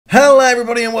Hello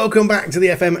everybody and welcome back to the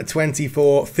FM24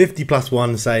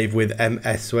 50+1 save with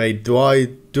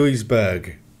MSW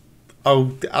Duisburg.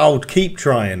 I'll keep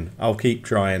trying.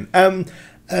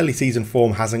 Early season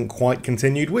form hasn't quite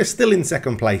continued. We're still in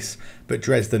second place, but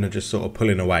Dresden are just sort of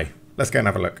pulling away. Let's go and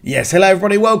have a look. Yes, hello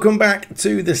everybody, welcome back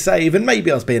to the save. And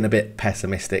maybe I was being a bit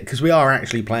pessimistic because we are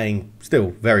actually playing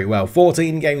still very well.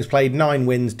 14 games played, 9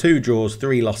 wins, 2 draws,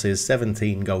 3 losses,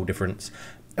 17 goal difference.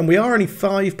 And we are only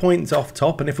 5 points off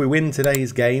top, and if we win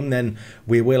today's game, then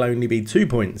we will only be 2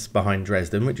 points behind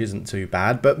Dresden, which isn't too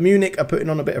bad. But Munich are putting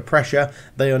on a bit of pressure.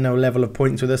 They are no level of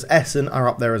points with us. Essen are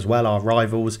up there as well, our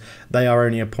rivals. They are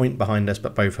only a point behind us,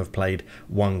 but both have played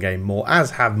 1 game more,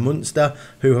 as have Munster,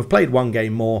 who have played 1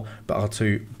 game more, but are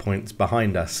 2 points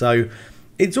behind us. So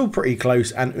it's all pretty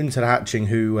close, and Unterhaching,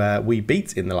 who we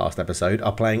beat in the last episode,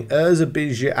 are playing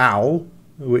Erzgebirge,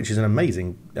 which is an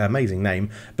amazing name,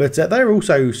 but they're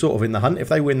also sort of in the hunt. If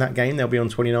they win that game, they'll be on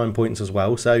 29 points as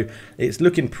well, so it's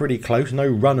looking pretty close. No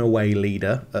runaway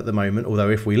leader at the moment,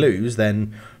 although if we lose,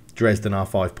 then Dresden are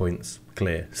 5 points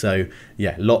clear. So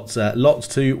yeah, lots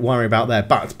to worry about there.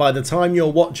 But by the time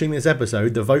you're watching this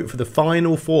episode, the vote for the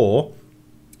final 4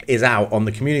 is out on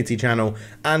the community channel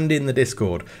and in the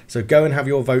Discord. So go and have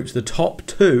your votes. The top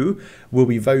 2 will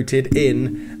be voted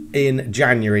in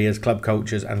January as club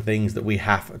cultures and things that we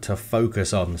have to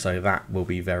focus on. So that will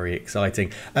be very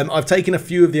exciting. I've taken a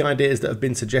few of the ideas that have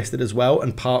been suggested as well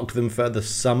and parked them for the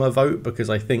summer vote because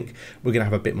I think we're going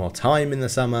to have a bit more time in the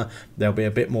summer. There'll be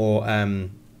a bit more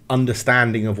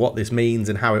understanding of what this means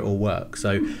and how it all works.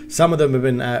 So some of them have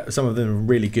been some of them are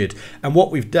really good. And what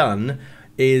we've done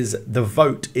is the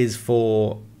vote is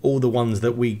for all the ones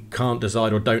that we can't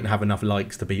decide or don't have enough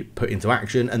likes to be put into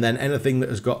action, and then anything that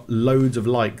has got loads of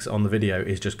likes on the video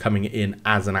is just coming in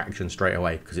as an action straight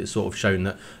away because it's sort of shown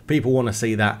that people want to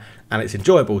see that and it's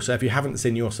enjoyable. So if you haven't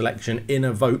seen your selection in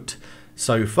a vote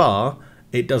so far,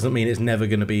 it doesn't mean it's never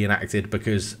going to be enacted,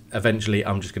 because eventually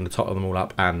I'm just going to total them all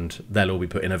up and they'll all be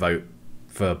put in a vote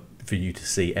for you to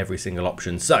see every single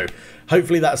option. So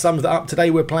hopefully that sums that up. Today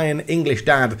we're playing English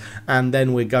Dad, and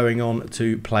then we're going on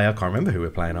to play, I can't remember who we're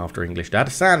playing after English Dad.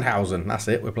 Sandhausen, that's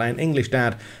it. We're playing English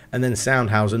Dad and then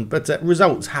Sandhausen, but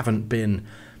results haven't been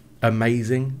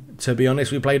amazing, to be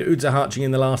honest. We played Unterhaching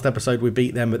in the last episode. We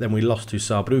beat them, but then we lost to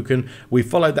Saarbrücken. We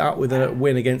followed that up with a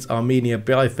win against Arminia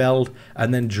Bielefeld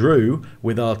and then drew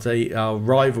with our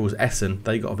rivals Essen.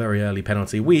 They got a very early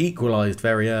penalty. We equalised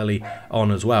very early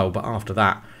on as well, but after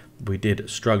that we did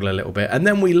struggle a little bit. And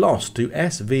then we lost to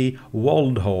SV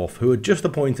Waldhof, who had just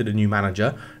appointed a new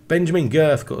manager. Benjamin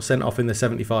Girth got sent off in the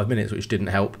 75 minutes, which didn't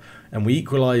help. And we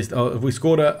equalised, we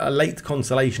scored a late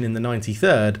consolation in the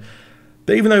 93rd.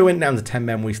 But even though we went down to 10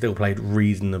 men, we still played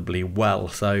reasonably well.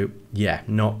 So yeah,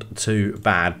 not too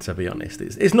bad, to be honest.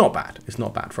 It's not bad. It's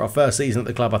not bad. For our first season at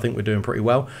the club, I think we're doing pretty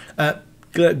well.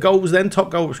 Goals then, top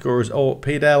goal scorers, or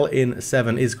Pidel in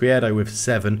 7, Izquierdo with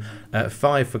 7,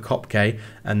 5 for Kopke,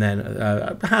 and then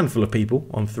a handful of people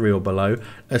on 3 or below.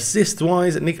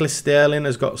 Assist-wise, Nicholas Sterling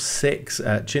has got 6,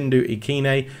 Chindu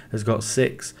Ikine has got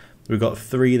 6. We've got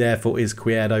 3 there for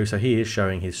Izquierdo, so he is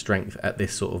showing his strength at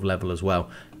this sort of level as well,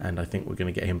 and I think we're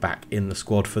going to get him back in the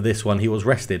squad for this one. He was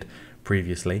rested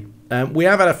previously. We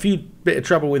have had a few bit of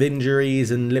trouble with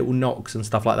injuries and little knocks and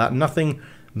stuff like that. Nothing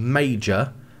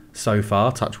major so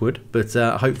far, touch wood, but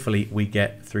hopefully we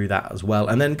get through that as well.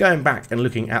 And then going back and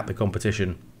looking at the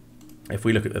competition, if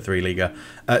we look at the 3 Liga,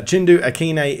 Chindu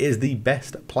Akine is the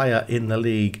best player in the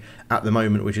league at the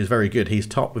moment, which is very good. He's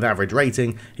top with average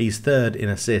rating, he's 3rd in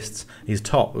assists, he's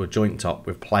top, or joint top,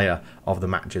 with player of the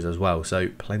matches as well. So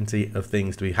plenty of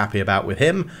things to be happy about with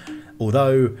him,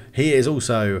 although he is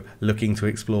also looking to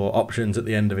explore options at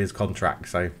the end of his contract,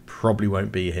 so probably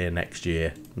won't be here next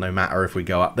year, no matter if we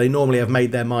go up. They normally have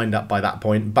made their mind up by that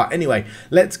point. But anyway,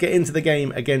 let's get into the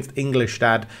game against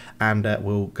Ingolstadt, and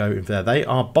we'll go in there. They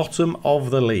are bottom of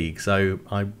the league, so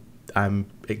I am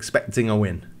expecting a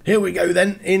win. Here we go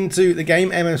then into the game.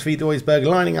 MSV Duisburg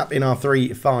lining up in our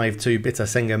 3-5-2. Bitter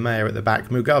Senga Mayer at the back,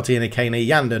 Mugati and Akane,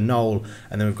 Yander, Knoll,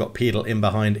 and then we've got Pedal in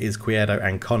behind, Izquierdo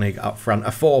and Konig up front. A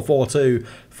 4-4-2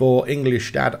 for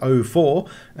Ingolstadt 04,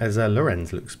 as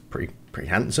Lorenz looks pretty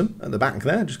handsome at the back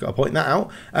there, just got to point that out.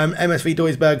 MSV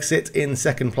Duisburg sit in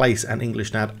 2nd place and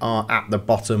Ingolstadt are at the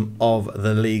bottom of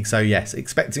the league. So yes,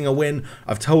 expecting a win.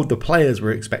 I've told the players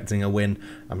we're expecting a win.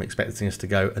 I'm expecting us to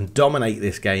go and dominate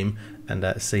this game and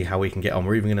see how we can get on.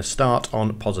 We're even going to start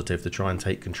on positive to try and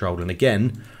take control. And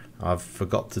again, I've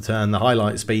forgot to turn the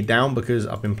highlight speed down because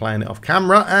I've been playing it off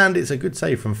camera, and it's a good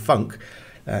save from Funk.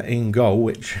 in goal,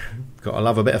 which got to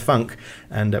love a bit of funk.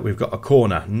 And we've got a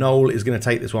corner. Noel is going to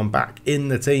take this one back in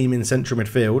the team in central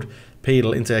midfield.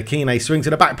 Pedal into Akine, swing to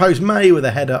the back post. May with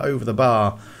a header over the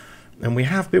bar. And we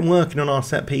have been working on our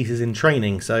set pieces in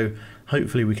training, so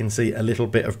hopefully we can see a little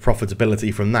bit of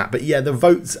profitability from that. But yeah, the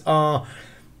votes are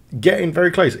getting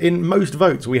very close. In most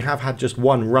votes, we have had just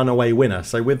one runaway winner.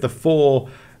 So with the 4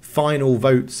 final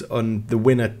votes on the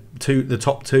winner, the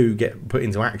top 2 get put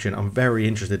into action, I'm very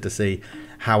interested to see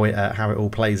how it all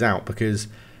plays out, because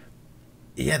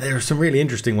yeah, there are some really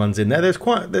interesting ones in there.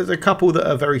 There's a couple that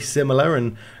are very similar,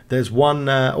 and there's one.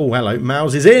 Oh, hello,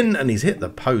 Mouse is in, and he's hit the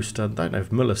post. I don't know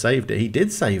if Muller saved it. He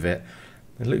did save it.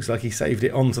 It looks like he saved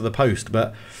it onto the post,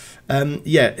 but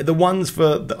yeah, the ones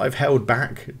that I've held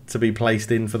back to be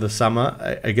placed in for the summer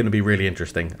are going to be really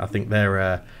interesting. I think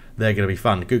they're going to be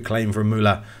fun. Good claim from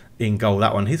Muller in goal.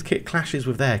 That one, his kit clashes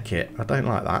with their kit. I don't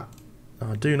like that.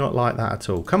 I do not like that at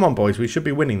all. Come on, boys, we should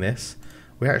be winning this.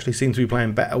 We actually seem to be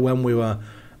playing better when we were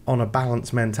on a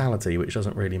balanced mentality, which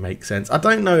doesn't really make sense. I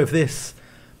don't know if this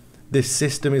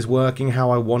system is working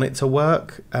how I want it to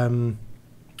work. We're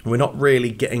not really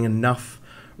getting enough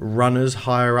runners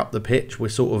higher up the pitch. We're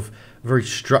sort of very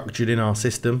structured in our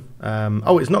system.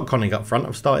 Oh, it's not Conning up front.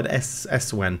 I've started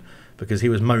Eswen because he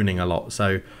was moaning a lot.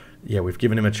 So yeah, we've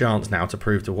given him a chance now to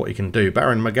prove to what he can do.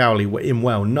 Baron Magouli in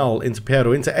well. Null into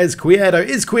Piero, into Izquierdo.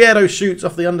 Izquierdo shoots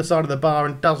off the underside of the bar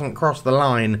and doesn't cross the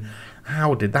line.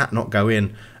 How did that not go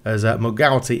in? As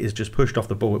Mogauti is just pushed off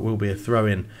the ball. It will be a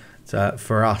throw-in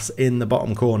for us in the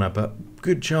bottom corner. But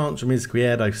good chance from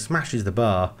Izquierdo. Smashes the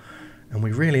bar. And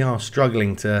we really are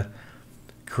struggling to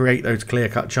create those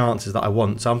clear-cut chances that I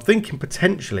want. So I'm thinking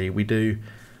potentially we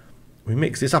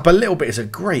mix this up a little bit. It's a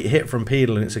great hit from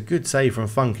Pedal, and it's a good save from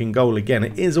Funk in goal again.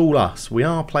 It is all us. We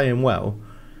are playing well.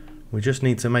 We just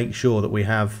need to make sure that we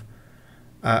have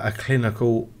a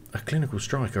clinical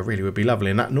striker. Really would be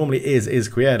lovely, and that normally is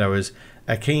Izquierdo, as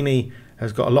Akini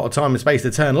has got a lot of time and space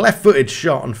to turn. Left-footed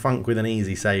shot, and Funk with an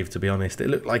easy save, to be honest. It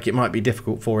looked like it might be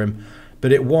difficult for him,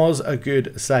 but it was a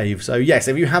good save. So yes,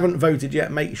 if you haven't voted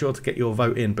yet, make sure to get your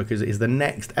vote in, because it is the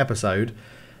next episode.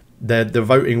 The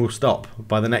voting will stop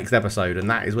by the next episode, and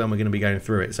that is when we're going to be going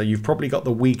through it. So you've probably got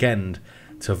the weekend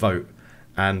to vote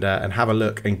and have a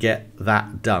look and get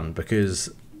that done,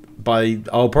 because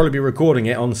I'll probably be recording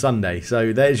it on Sunday.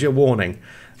 So there's your warning.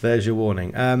 There's your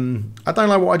warning. I don't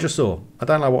like what I just saw. I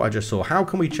don't like what I just saw. How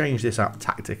can we change this up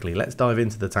tactically? Let's dive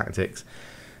into the tactics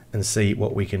and see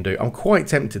what we can do. I'm quite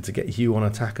tempted to get Hugh on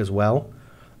attack as well,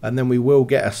 and then we will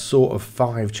get a sort of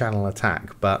 5-channel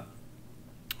attack, but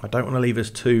I don't want to leave us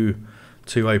too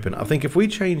open. I think if we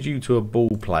change you to a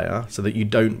ball player so that you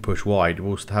don't push wide,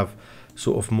 we'll have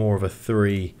sort of more of a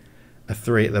three at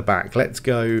the back. Let's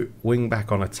go wing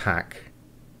back on attack.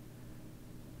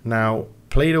 Now,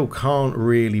 Pleadle can't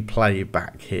really play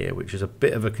back here, which is a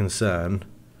bit of a concern.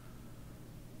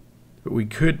 But we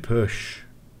could push.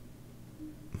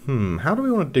 How do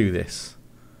we want to do this?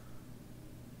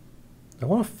 I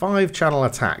want a 5-channel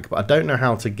attack, but I don't know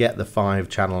how to get the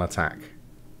 5-channel attack.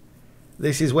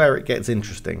 This is where it gets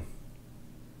interesting.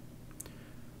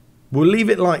 We'll leave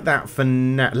it like that for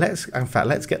now. In fact,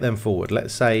 let's get them forward.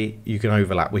 Let's say you can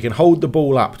overlap. We can hold the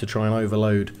ball up to try and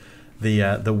overload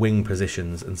the wing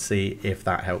positions and see if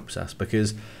that helps us,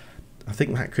 because I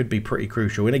think that could be pretty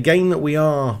crucial in a game that we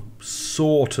are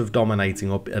sort of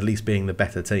dominating, or at least being the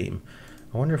better team.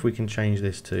 I wonder if we can change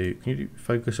this to. Can you do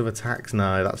focus of attacks?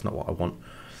 No, that's not what I want.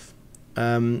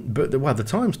 But the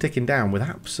time's ticking down with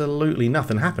absolutely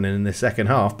nothing happening in this second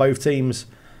half. Both teams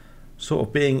sort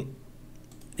of being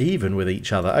even with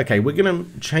each other. Okay, we're going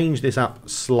to change this up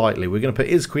slightly. We're going to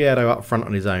put Izquierdo up front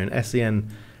on his own. Sen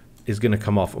is going to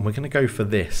come off, and we're going to go for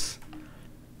this.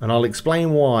 And I'll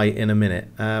explain why in a minute.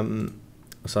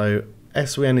 So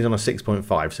Sen is on a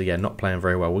 6.5, so yeah, not playing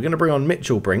very well. We're going to bring on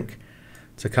Mitchell Brink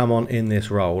to come on in this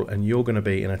role, and you're going to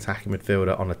be an attacking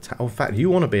midfielder on in fact, you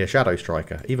want to be a shadow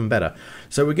striker, even better.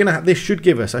 So we're going to have, this should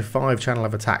give us a 5-channel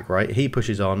of attack, right? He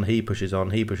pushes on, he pushes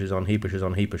on, he pushes on, he pushes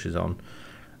on, he pushes on.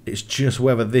 It's just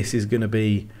whether this is going to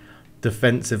be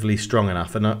defensively strong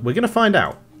enough, and we're going to find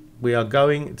out. We are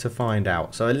going to find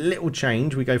out. So a little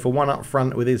change. We go for one up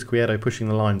front with Izquierdo pushing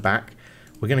the line back.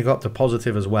 We're going to go up to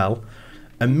positive as well.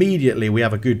 Immediately we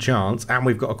have a good chance, and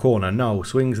we've got a corner. Noel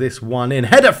swings this one in.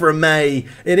 Header from May.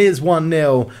 It is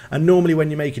 1-0. And normally when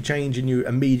you make a change and you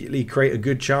immediately create a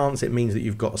good chance, it means that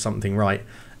you've got something right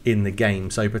in the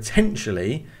game. So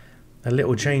potentially a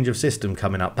little change of system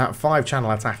coming up. That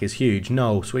 5-channel attack is huge.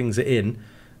 Noel swings it in,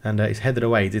 and it's headed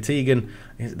away. Detegan,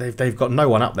 they've got no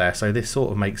one up there, so this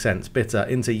sort of makes sense. Bitter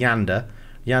into Yanda.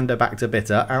 Yanda back to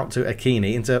Bitter, out to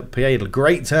Akini, into Piedel.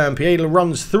 Great turn. Piedel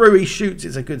runs through. He shoots.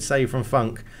 It's a good save from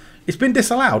Funk. It's been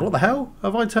disallowed. What the hell?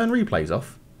 Have I turned replays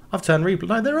off? I've turned replay.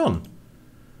 No, they're on.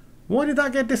 Why did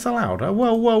that get disallowed? Oh,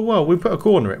 whoa. We put a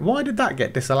corner in. Why did that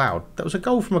get disallowed? That was a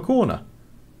goal from a corner.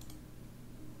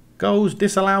 Goals,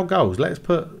 disallow goals. Let's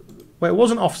put... Well, it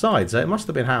wasn't offside, so it must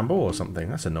have been handball or something.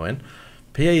 That's annoying.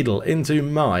 Piedel into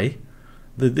Mai.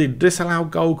 The disallowed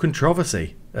goal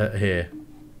controversy here.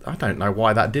 I don't know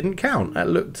why that didn't count. That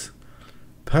looked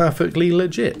perfectly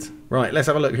legit. Right, let's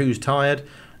have a look who's tired.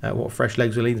 What fresh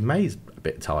legs will lead. May's a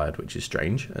bit tired, which is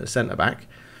strange. Centre-back.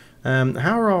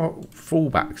 How are our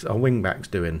full-backs, our wing-backs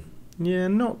doing? Yeah,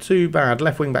 not too bad.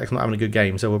 Left wing-back's not having a good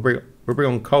game, so we'll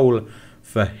bring on Cole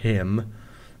for him.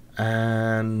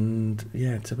 And,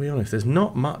 yeah, to be honest, there's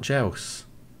not much else.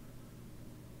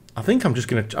 I think I'm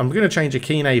gonna change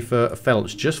Akine for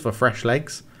Felch just for fresh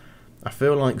legs. I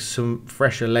feel like some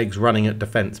fresher legs running at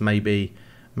defence may be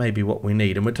what we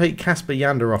need. And we'll take Kasper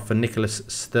Yanda off for Nicholas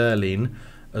Sterling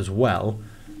as well.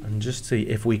 And just see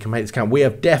if we can make this count. We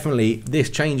have definitely, this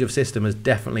change of system has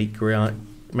definitely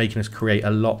making us create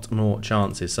a lot more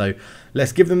chances. So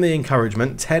let's give them the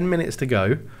encouragement. 10 minutes to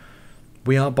go.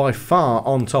 We are by far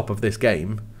on top of this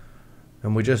game.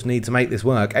 And we just need to make this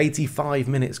work. 85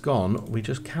 minutes gone. We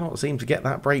just cannot seem to get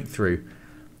that breakthrough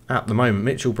at the moment.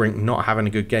 Mitchell Brink not having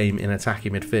a good game in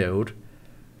attacking midfield.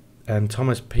 And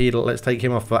Thomas Piedel, let's take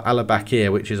him off for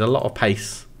Alabakir, which is a lot of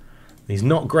pace. He's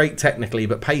not great technically,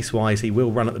 but pace-wise, he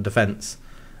will run at the defence.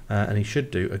 And he should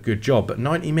do a good job. But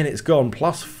 90 minutes gone,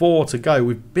 plus 4 to go.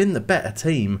 We've been the better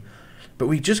team. But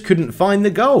we just couldn't find the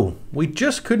goal. We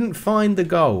just couldn't find the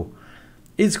goal.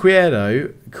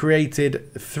 Izquierdo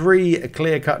created 3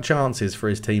 clear-cut chances for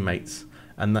his teammates,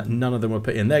 and that none of them were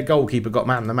put in. Their goalkeeper got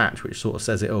man of the match, which sort of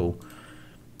says it all.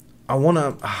 I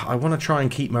wanna try and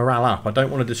keep morale up. I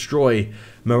don't want to destroy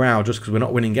morale just because we're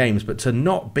not winning games, but to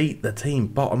not beat the team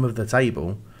bottom of the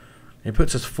table, it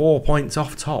puts us 4 points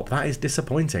off top. That is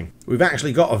disappointing. We've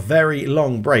actually got a very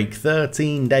long break,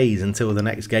 13 days until the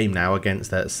next game now against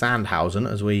Sandhausen,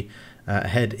 as we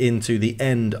head into the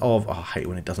end of... Oh, I hate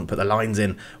when it doesn't put the lines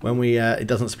in. When we it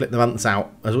doesn't split the months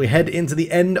out. As we head into the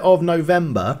end of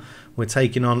November, we're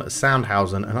taking on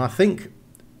Sandhausen. And I think...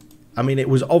 I mean, it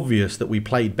was obvious that we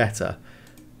played better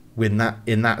in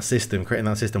that system, creating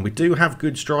that system. We do have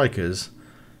good strikers.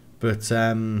 But,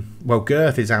 well,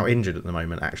 Girth is out injured at the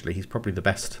moment, actually. He's probably the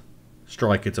best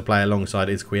striker to play alongside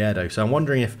Izquierdo. So I'm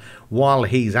wondering if, while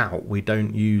he's out, we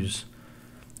don't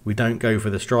go for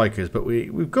the strikers, but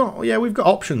we've got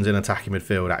options in attacking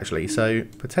midfield actually. So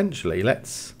potentially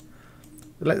let's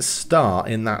start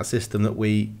in that system that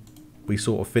we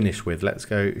sort of finished with. Let's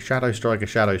go shadow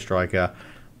striker,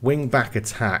 wing back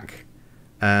attack,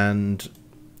 and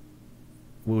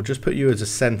we'll just put you as a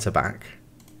centre back.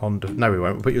 No, we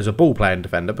won't. We'll put you as a ball playing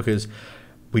defender because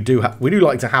we do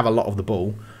like to have a lot of the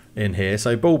ball in here.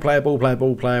 So ball player,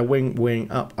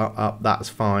 wing, up, that's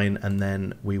fine. And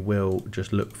then we will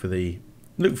just look for the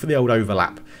old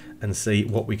overlap and see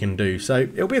what we can do. So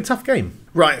it'll be a tough game.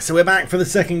 Right, so we're back for the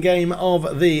second game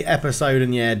of the episode,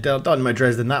 and yeah, Dynamo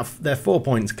Dresden, they're 4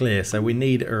 points clear, so we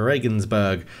need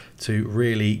Regensburg to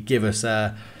really give us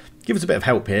a bit of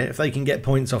help here. If they can get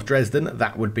points off Dresden,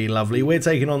 that would be lovely. We're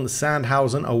taking on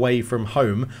Sandhausen away from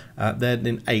home. They're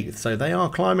in 8th, so they are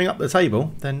climbing up the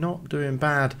table. They're not doing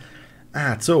bad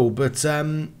at all. But,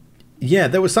 yeah,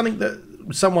 there was something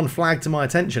that someone flagged to my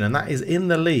attention, and that is in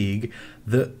the league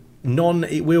that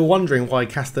we were wondering why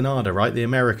Castaneda, right, the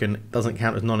American, doesn't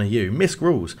count as non-EU. MISC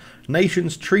rules.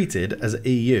 Nations treated as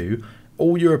EU,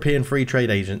 all European Free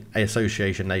Trade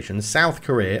Association nations, South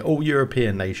Korea, all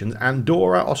European nations,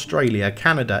 Andorra, Australia,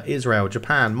 Canada, Israel,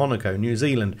 Japan, Monaco, New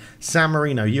Zealand, San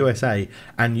Marino, USA,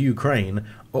 and Ukraine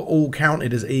are all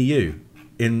counted as EU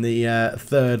in the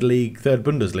third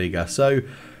Bundesliga. So,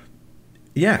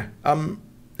 yeah, I'm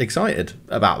excited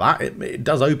about that. It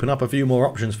does open up a few more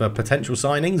options for potential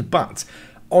signings, but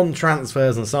on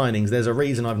transfers and signings, there's a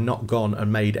reason I've not gone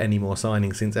and made any more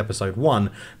signings since episode 1,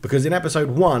 because in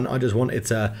episode 1 I just wanted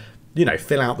to, you know,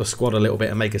 fill out the squad a little bit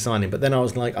and make a signing, but then I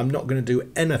was like, I'm not going to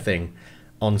do anything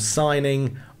on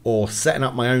signing or setting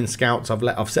up my own scouts.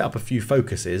 I've set up a few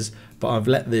focuses, but I've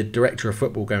let the director of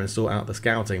football go and sort out the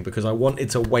scouting because I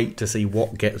wanted to wait to see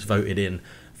what gets voted in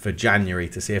for January,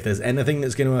 to see if there's anything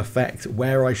that's going to affect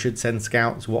where I should send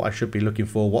scouts, what I should be looking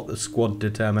for, what the squad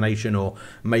determination or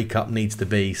makeup needs to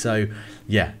be. So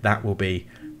yeah, that will be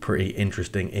pretty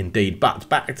interesting indeed. But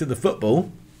back to the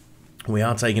football. We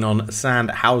are taking on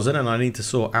Sandhausen, and I need to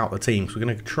sort out the team. So we're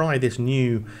going to try this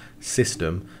new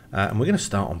system, and we're going to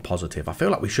start on positive. I feel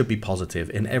like we should be positive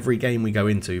in every game we go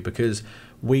into because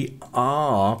we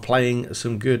are playing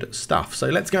some good stuff. So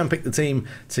let's go and pick the team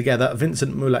together.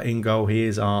 Vincent Muller in goal. He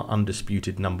is our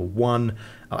undisputed #1.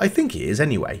 I think he is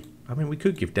anyway. I mean, we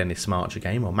could give Dennis Smarch a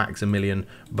game or Maximilian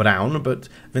Brown, but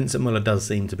Vincent Muller does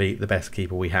seem to be the best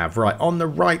keeper we have. Right, on the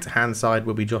right-hand side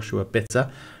will be Joshua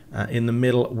Bitter. In the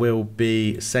middle will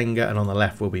be Senga, and on the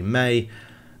left will be May.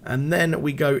 And then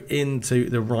we go into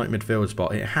the right midfield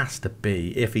spot. It has to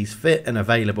be, if he's fit and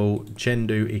available,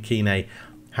 Chendu Ikine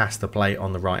has to play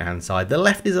on the right-hand side. The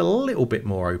left is a little bit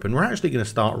more open. We're actually going to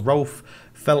start Rolf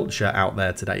Feltscher out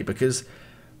there today because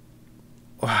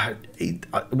I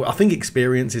think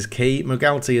experience is key.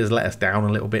 Mugalti has let us down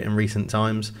a little bit in recent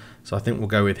times, so I think we'll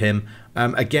go with him.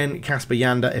 Again, Kasper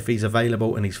Yander, if he's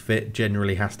available and he's fit,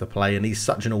 generally has to play, and he's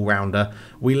such an all-rounder.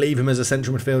 We leave him as a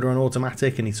central midfielder on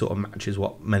automatic, and he sort of matches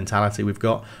what mentality we've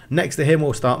got. Next to him,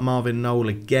 we'll start Marvin Knoll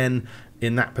again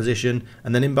in that position,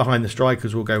 and then in behind the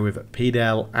strikers, we'll go with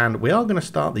Pidel, and we are going to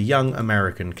start the young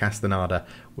American Castaneda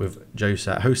with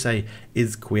Jose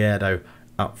Izquierdo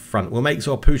up front. We'll make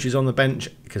sure Pooch is on the bench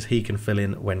because he can fill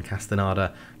in when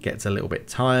Castaneda gets a little bit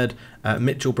tired.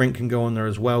 Mitchell Brink can go on there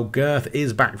as well. Girth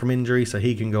is back from injury, so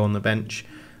he can go on the bench.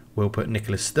 We'll put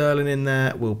Nicholas Sterling in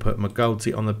there. We'll put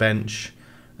McGulty on the bench.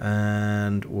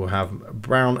 And we'll have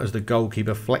Brown as the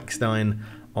goalkeeper. Fleckstein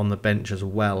on the bench as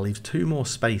well. Leaves 2 more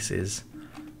spaces.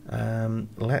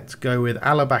 Let's go with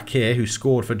Alabakir, who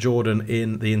scored for Jordan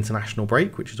in the international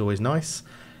break, which is always nice.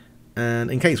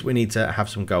 And in case we need to have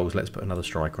some goals, let's put another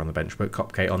striker on the bench. Put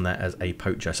Kopke on there as a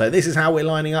poacher. So this is how we're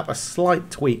lining up. A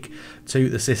slight tweak to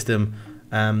the system.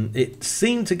 It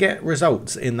seemed to get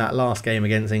results in that last game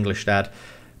against Ingolstadt,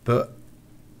 but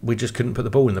we just couldn't put the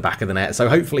ball in the back of the net. So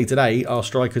hopefully today our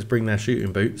strikers bring their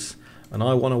shooting boots, and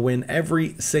I want to win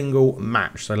every single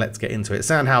match. So let's get into it.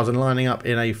 Sandhausen lining up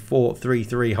in a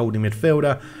 4-3-3 holding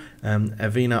midfielder.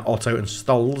 Evina, Otto and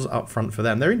Stolz up front for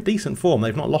them. They're in decent form.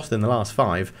 They've not lost in the last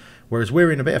 5, whereas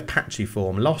we're in a bit of patchy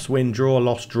form. Loss, win, draw,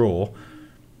 loss, draw.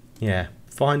 Yeah,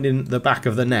 finding the back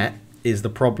of the net is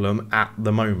the problem at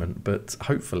the moment, but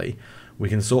hopefully we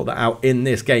can sort that out in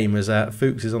this game as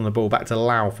Fuchs is on the ball. Back to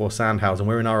Lau for Sandhausen.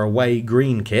 We're in our away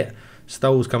green kit.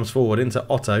 Stolz comes forward into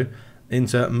Otto,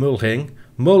 into Mulhing.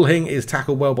 Mulhing is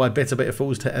tackled well by Bitter, but it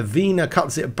falls to Evina,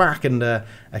 cuts it back, and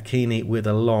Akini with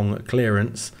a long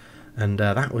clearance. And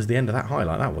that was the end of that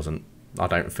highlight. That wasn't... I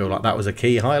don't feel like that was a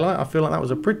key highlight. I feel like that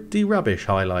was a pretty rubbish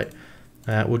highlight.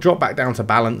 We'll drop back down to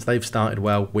balance. They've started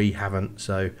well. We haven't.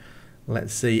 So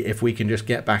let's see if we can just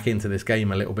get back into this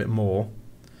game a little bit more.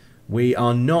 We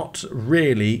are not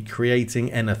really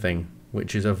creating anything,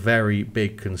 which is a very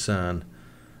big concern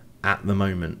at the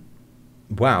moment.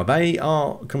 Wow, they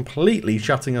are completely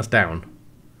shutting us down.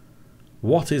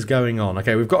 What is going on?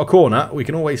 Okay, we've got a corner. We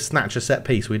can always snatch a set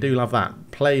piece. We do love that.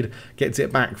 Played, gets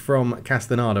it back from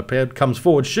Castaneda. Played, comes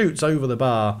forward, shoots over the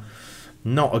bar.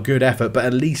 Not a good effort, but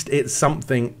at least it's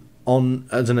something on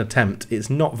as an attempt.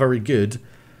 It's not very good,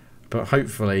 but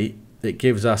hopefully it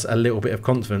gives us a little bit of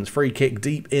confidence. Free kick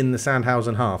deep in the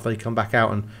Sandhausen half. They come back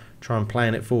out and try and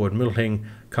playing it forward. Mulhing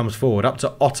comes forward up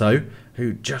to Otto,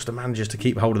 who just manages to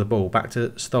keep hold of the ball. Back to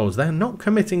Stolz. They're not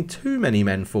committing too many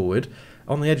men forward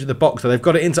on the edge of the box. So they've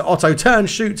got it into Otto. Turns,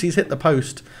 shoots. He's hit the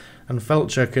post. And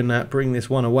Feltscher can bring this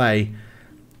one away.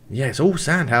 Yeah, it's all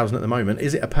Sandhausen at the moment.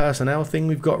 Is it a personnel thing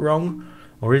we've got wrong?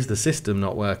 Or is the system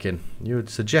not working? You would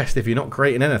suggest if you're not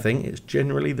creating anything, it's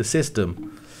generally the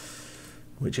system,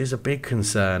 which is a big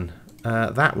concern.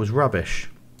 That was rubbish.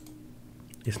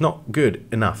 It's not good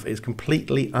enough. It's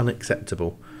completely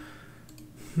unacceptable.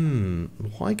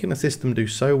 Why can a system do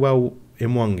so well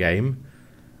in one game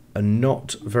and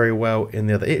not very well in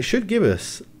the other? It should give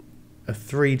us a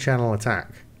 3-channel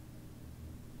attack.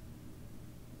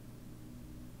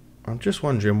 I'm just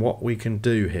wondering what we can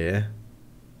do here.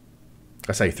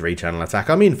 I say 3-channel attack.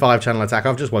 I mean 5-channel attack.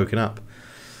 I've just woken up.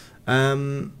 I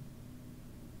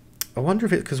wonder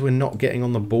if it's because we're not getting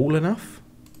on the ball enough.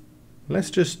 Let's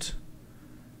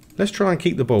try and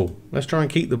keep the ball. Let's try and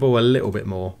keep the ball a little bit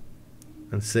more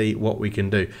and see what we can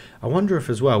do. I wonder if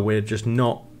as well we're just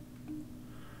not...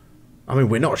 I mean,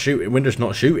 we're not shooting. We're just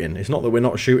not shooting. It's not that we're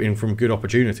not shooting from good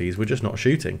opportunities. We're just not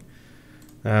shooting.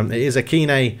 It is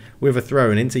Akine with a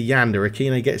throw and into Yander.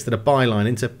 Akine gets to the byline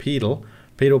into Pedal.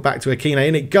 Pedal back to Akine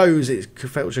and it goes.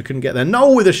 Feltscher couldn't get there.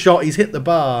 No, with a shot. He's hit the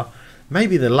bar.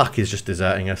 Maybe the luck is just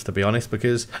deserting us, to be honest,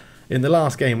 because in the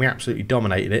last game we absolutely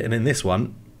dominated it, and in this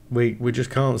one we just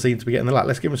can't seem to be getting the luck.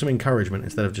 Let's give them some encouragement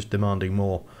instead of just demanding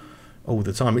more all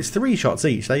the time. It's 3 shots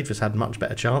each. They've just had much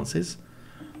better chances.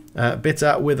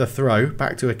 Bitter with a throw.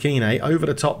 Back to Akine. Over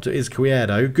the top to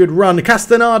Izquierdo. Good run.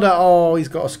 Castaneda. Oh, he's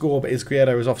got a score, but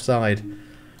Izquierdo is offside.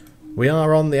 We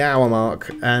are on the hour mark,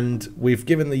 and we've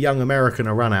given the young American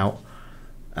a run out,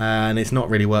 and it's not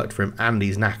really worked for him, and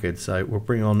he's knackered, so we'll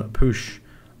bring on Push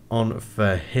on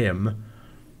for him.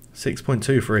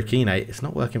 6.2 for Akine. It's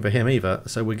not working for him either,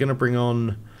 so we're going to bring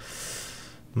on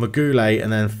Magule,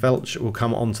 and then Felch will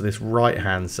come onto this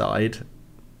right-hand side.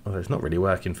 Although it's not really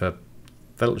working for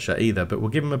Felcher either, but we'll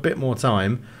give him a bit more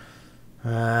time.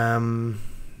 And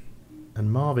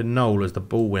Marvin Knoll as the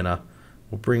ball winner.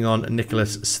 We'll bring on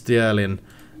Nicholas Sterling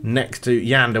next to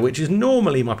Yander, which is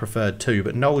normally my preferred two,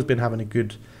 but Knoll's been having a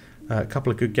good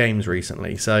couple of good games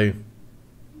recently, so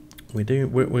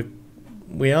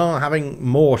we are having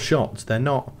more shots. They're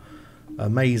not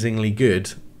amazingly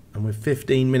good, and with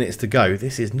 15 minutes to go,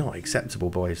 this is not acceptable,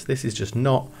 boys. This is just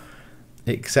not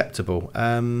acceptable.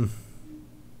 Right,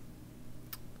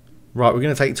 we're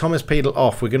going to take Thomas Pedal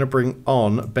off. We're going to bring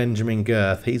on Benjamin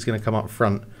Girth. He's going to come up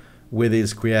front with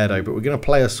his Izquierdo, but we're going to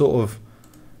play a sort of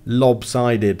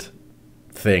lopsided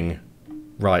thing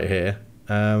right here.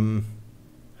 And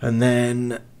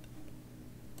then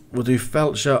we'll do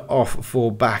Felcher off for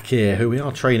back here, who we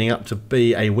are training up to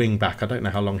be a wing back. I don't know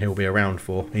how long he'll be around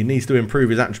for. He needs to improve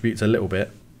his attributes a little bit.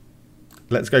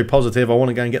 Let's go positive. I want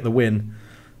to go and get the win.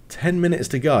 10 minutes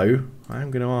to go. I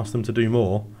am going to ask them to do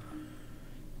more.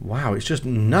 Wow, it's just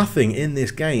nothing in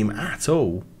this game at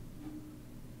all.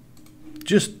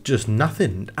 Just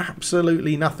nothing.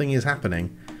 Absolutely nothing is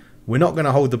happening. We're not going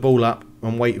to hold the ball up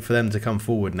and wait for them to come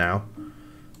forward now.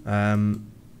 I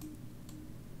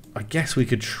guess we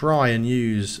could try and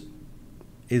use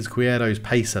Izquierdo's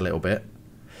pace a little bit.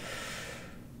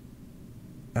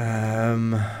 I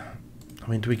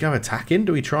mean, do we go attacking?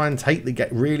 Do we try and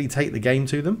really take the game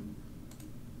to them?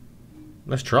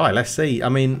 Let's try. Let's see. I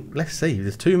mean, let's see.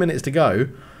 There's 2 minutes to go.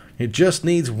 It just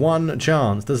needs one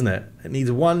chance, doesn't it? It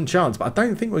needs one chance, but I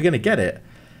don't think we're going to get it.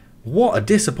 What a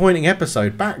disappointing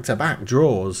episode. Back-to-back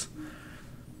draws.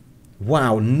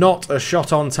 Wow, not a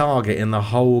shot on target in the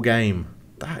whole game.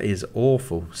 That is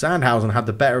awful. Sandhausen had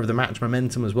the better of the match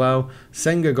momentum as well.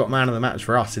 Senga got man of the match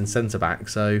for us in centre-back,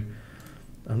 so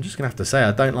I'm just going to have to say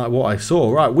I don't like what I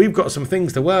saw. Right, we've got some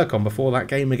things to work on before that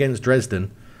game against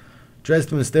Dresden.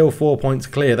 Dresden still 4 points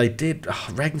clear. They did.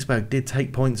 Regensburg did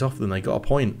take points off them. They got a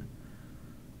point.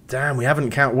 Damn, we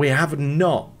have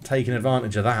not taken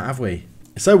advantage of that, have we?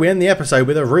 So we end the episode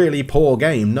with a really poor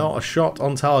game. Not a shot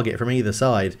on target from either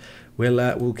side.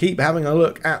 We'll keep having a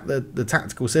look at the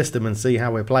tactical system and see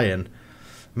how we're playing.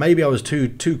 Maybe I was too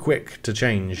quick to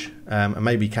change, and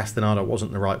maybe Castaneda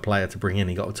wasn't the right player to bring in.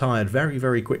 He got tired very,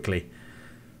 very quickly.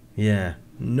 Yeah.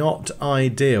 Not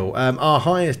ideal. Our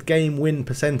highest game win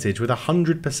percentage with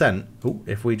 100%. Oh,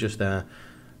 if we just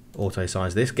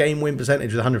auto-size this. Game win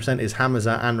percentage with 100% is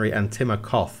Hamza, Anri and Timur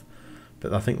Koth.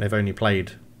 But I think they've only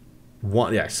played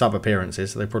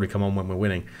sub-appearances, so they probably come on when we're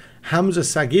winning. Hamza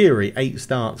Sagiri, 8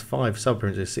 starts, 5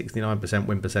 sub-appearances, 69%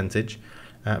 win percentage.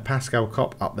 Pascal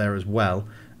Kopp up there as well.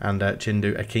 And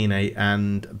Chindu, Akine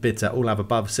and Bitter all have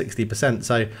above 60%.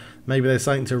 So maybe there's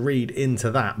something to read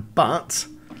into that. But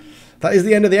that is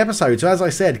the end of the episode. So as I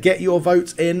said, get your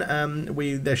votes in.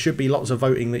 There should be lots of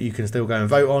voting that you can still go and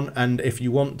vote on. And if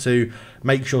you want to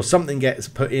make sure something gets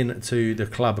put into the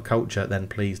club culture, then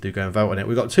please do go and vote on it.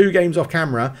 We've got 2 games off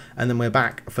camera, and then we're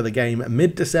back for the game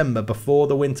mid-December before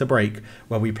the winter break,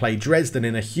 where we play Dresden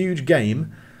in a huge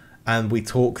game, and we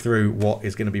talk through what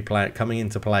is going to be coming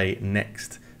into play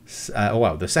next.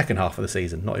 Well, the second half of the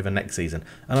season, not even next season.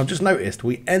 And I've just noticed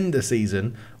we end the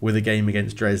season with a game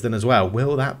against Dresden as well.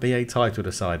 Will that be a title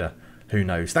decider? Who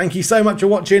knows? Thank you so much for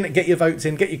watching. Get your votes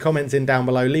in, get your comments in down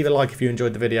below. Leave a like if you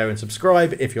enjoyed the video and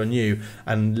subscribe if you're new.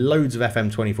 And loads of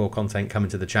FM24 content coming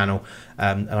to the channel.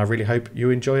 And I really hope you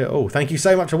enjoy it all. Thank you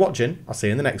so much for watching. I'll see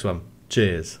you in the next one.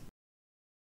 Cheers.